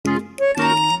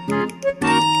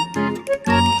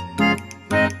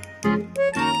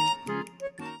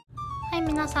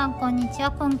んにち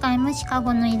は。今回もシカ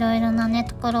ゴのいろいろなね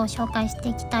ところを紹介して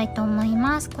いきたいと思い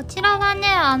ます。こちらはね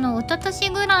一昨年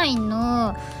ぐらい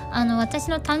の私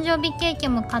の誕生日ケーキ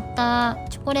も買った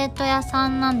チョコレート屋さ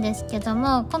んなんですけど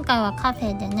も、今回はカフ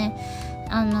ェでね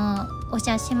お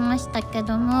茶しましたけ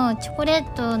ども、チョコレ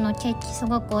ートのケーキす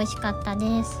ごく美味しかった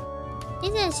です。以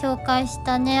前紹介し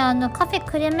たねカフェ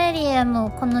クレメリエ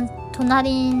もこの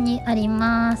隣にあり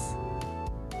ます。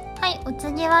はい、お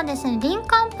次はですね、リン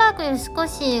カーンパークより少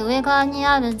し上側に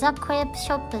あるザ・クレープシ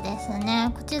ョップです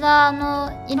ね。こちら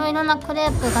いろいろなクレ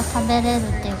ープが食べれる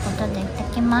ということで行っ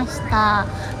てきました。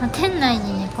店内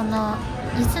にねこの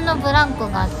椅子のブランコ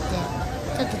があって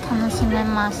ちょっと楽しめ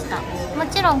ました。も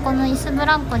ちろんこの椅子ブ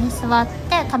ランコに座っ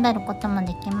て食べることも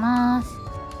できます。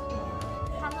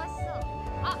楽しそう。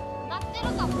あ、鳴って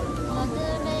るかも。ラズベリ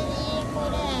ーク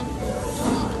レー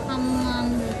プハンバー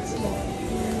グチ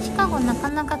ーズ。シカゴなか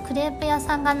なかクレープ屋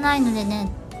さんがないのでね、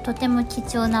とても貴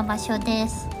重な場所で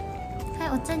す。はい、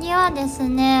お次はです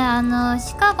ね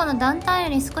シカゴのダウンタウンよ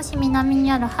り少し南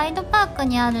にあるハイドパーク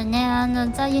にあるね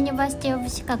ザ・ユニバーシティ・オブ・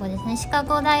シカゴですね、シカ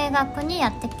ゴ大学にや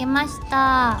ってきまし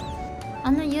た。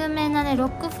有名なねロッ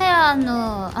クフェア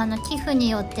の寄付に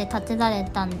よって建てられ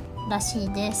たらし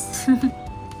いです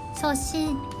そ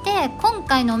して今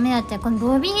回のお目当てはこの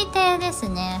ロビー邸です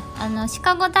ね。シ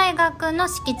カゴ大学の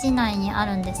敷地内にあ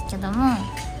るんですけども、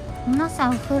皆さ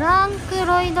んフランク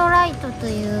ロイドライトと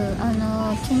いう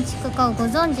建築家をご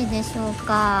存知でしょう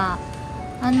か。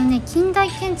近代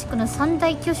建築の三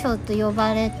大巨匠と呼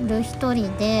ばれる一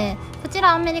人で、こち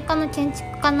らアメリカの建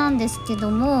築家なんですけ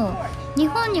ども、日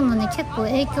本にもね結構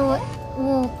影響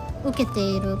を受けて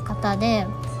いる方で、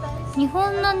日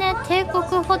本のね帝国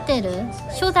ホテル、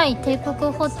初代帝国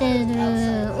ホテ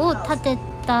ルを建て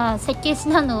た設計士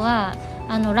なのは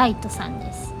ライトさん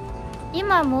です。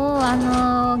今も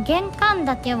玄関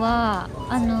だけは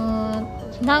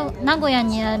名古屋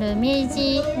にある明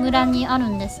治村にある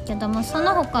んですけども、そ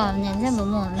の他はね全部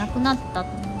もうなくなった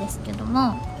んですけど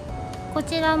も、こ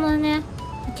ちらもね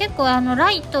結構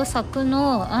ライト作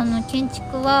の建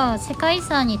築は世界遺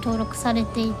産に登録され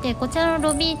ていて、こちらの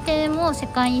ロビー邸も世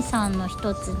界遺産の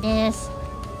一つです。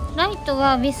ライト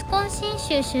はウィスコンシン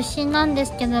州出身なんで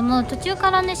すけども、途中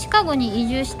からねシカゴに移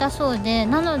住したそうで、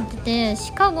なので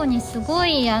シカゴにすご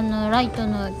いライト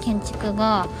の建築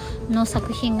の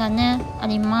作品がねあ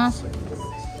ります。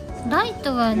ライ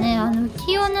トはね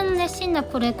浮世絵の熱心な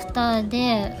コレクター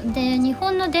で日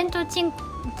本の伝統建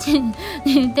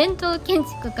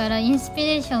築からインスピ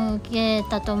レーションを受け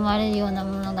たと思われるような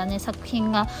ものがね作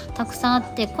品がたくさんあ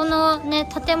って、このね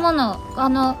建物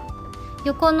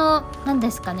横の何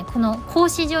ですかね、この格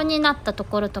子状になったと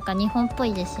ころとか日本っぽ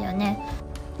いですよね。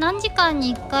何時間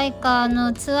に1回か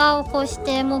ツアーをこうし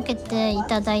て設けてい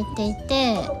ただいてい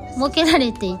て、設けら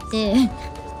れていて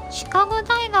シカゴ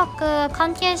大学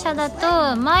関係者だ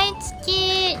と毎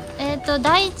月、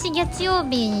第1月曜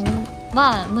日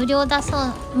は無料な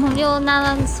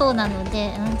そうなの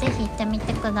で、ぜひ行ってみ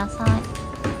てください。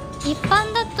一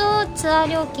般だとツアー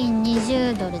料金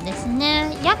20ドルです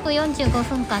ね。約45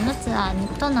分間のツア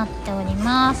ーとなっており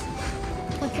ます。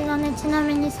こちらねちな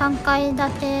みに3階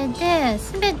建てで、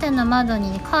全ての窓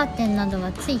にカーテンなど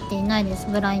はついていないです。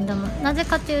ブラインドもなぜ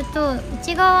かというと、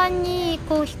内側に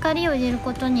こう光を入れる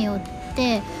ことによっ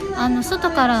て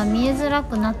外からは見えづら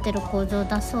くなってる構造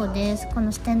だそうです。こ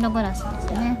のステンドグラスで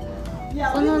すね。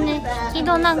このね引き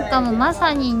戸なんかもま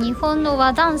さに日本の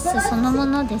和ダンスそのも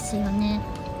のですよね。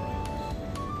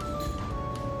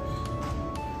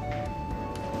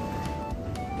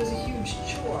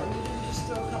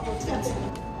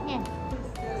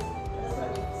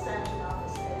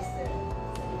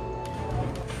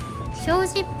障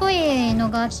子っぽいの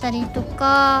があったりと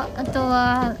か、あと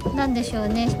は何でしょう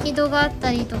ね、引き戸があっ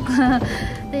たりとか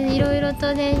でいろいろ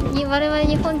とね我々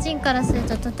日本人からする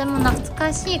ととても懐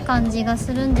かしい感じが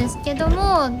するんですけど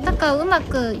も、だからうま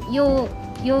く洋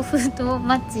風と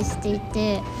マッチしてい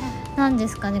て、何で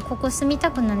すかね、ここ住み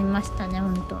たくなりましたねほ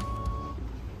んと。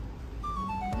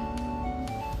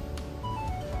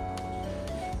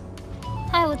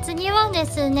はい、お次はで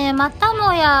すね、また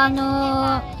も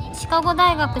やシカゴ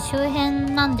大学周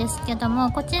辺なんですけど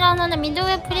も、こちらのねミドウ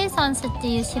ェイプレサンスって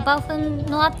いう芝生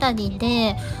のあたり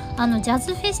でジャ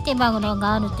ズフェスティバル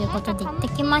があるということで行って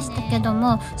きましたけど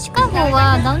も、シカゴ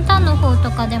はダウンタウンの方と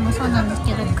かでもそうなんです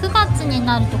けど、9月に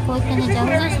なるとこういったねジャ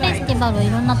ズフェスティバルをい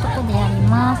ろんなとこでやり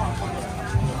ます。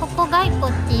ここガイコ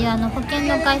っていう保険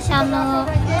の会社が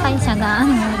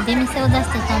出店を出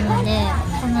してたので、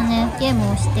このねゲーム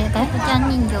をしてガイコちゃん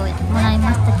人形をもらい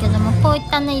ましたけども、こういっ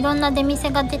たねいろんな出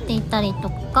店が出ていたりと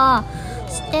か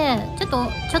して、ちょっ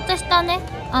としたね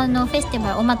フェスティ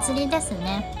バル、お祭りです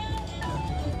ね。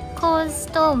コース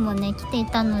トーンもね来てい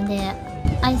たので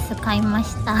アイス買いま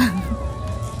した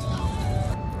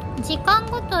時間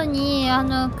ごとに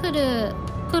来る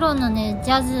プロのね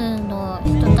ジャズの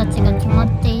人たちが決ま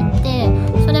っていて、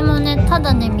それもねた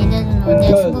だね見れるの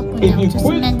ですごくねおす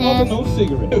すめです。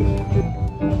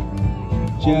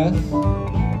ジ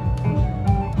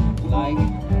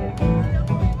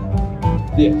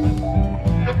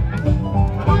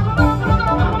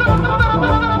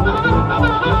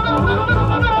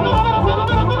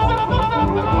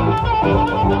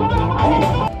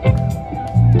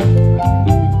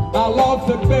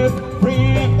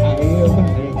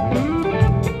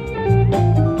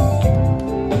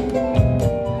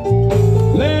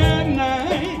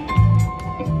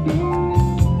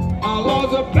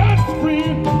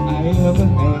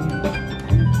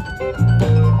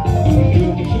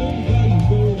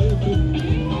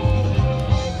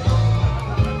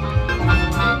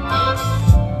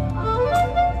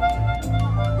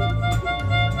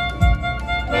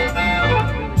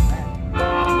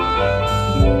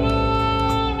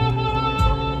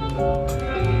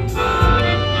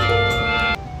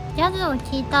ャズを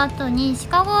聴いた後にシ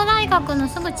カゴ大学の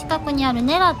すぐ近くにある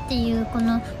NELLAっていうこ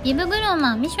のビブグル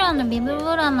マン、ミシュランのビブ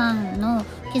グルマンの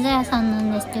ピザ屋さんな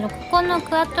んですけど、ここの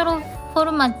クワトロフォ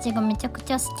ルマッジがめちゃく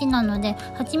ちゃ好きなので、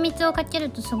蜂蜜をかける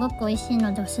とすごく美味しい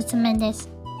のでおすすめです。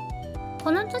こ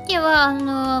の時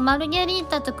はマルゲリー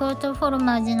タとクワトロフォル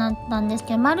マッジだったんです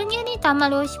けど、マルゲリータあんま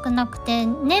り美味しくなくて、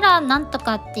NELLAなんと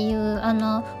かっていう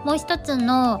もう一つ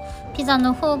のピザ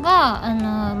の方が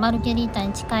マルゲリータ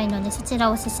に近いので、そち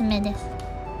らおすすめです。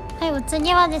はい、お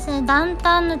次はですね、ダウン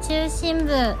タウンの中心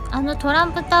部、トラ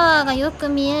ンプタワーがよく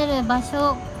見える場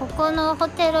所、ここのホ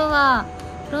テルは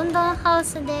ロンドンハウ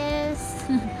スです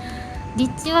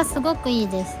立地はすごくいい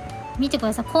です。見てく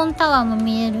ださい、コーンタワーも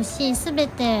見えるし、すべ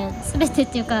てっ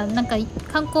ていうか、なんか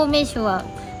観光名所は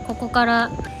ここから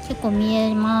結構見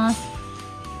えます。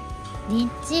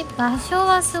立地、場所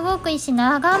はすごくいいし、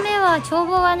眺めは眺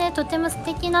望はねとても素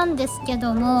敵なんですけ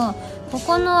ども、こ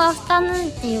このアフタヌー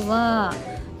ンティーは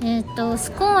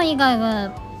スコーン以外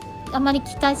はあまり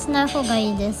期待しない方が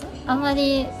いいです。あま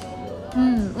り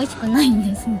美味しくないん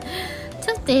ですねち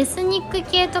ょっとエスニック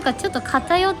系とかちょっと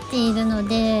偏っているの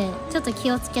で、ちょっと気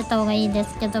をつけた方がいいで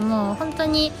すけども、本当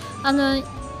に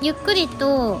ゆっくり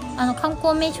と観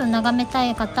光名所を眺めた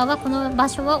い方はこの場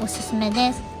所はおすすめ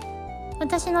です。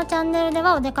私のチャンネルで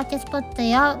はお出かけスポット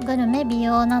やグルメ、美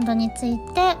容などについ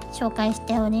て紹介し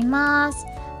ております。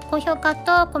高評価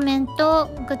とコメン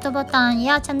ト、グッドボタン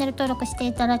やチャンネル登録して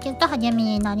いただけると励み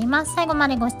になります。最後ま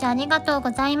でご視聴ありがとうご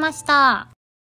ざいました。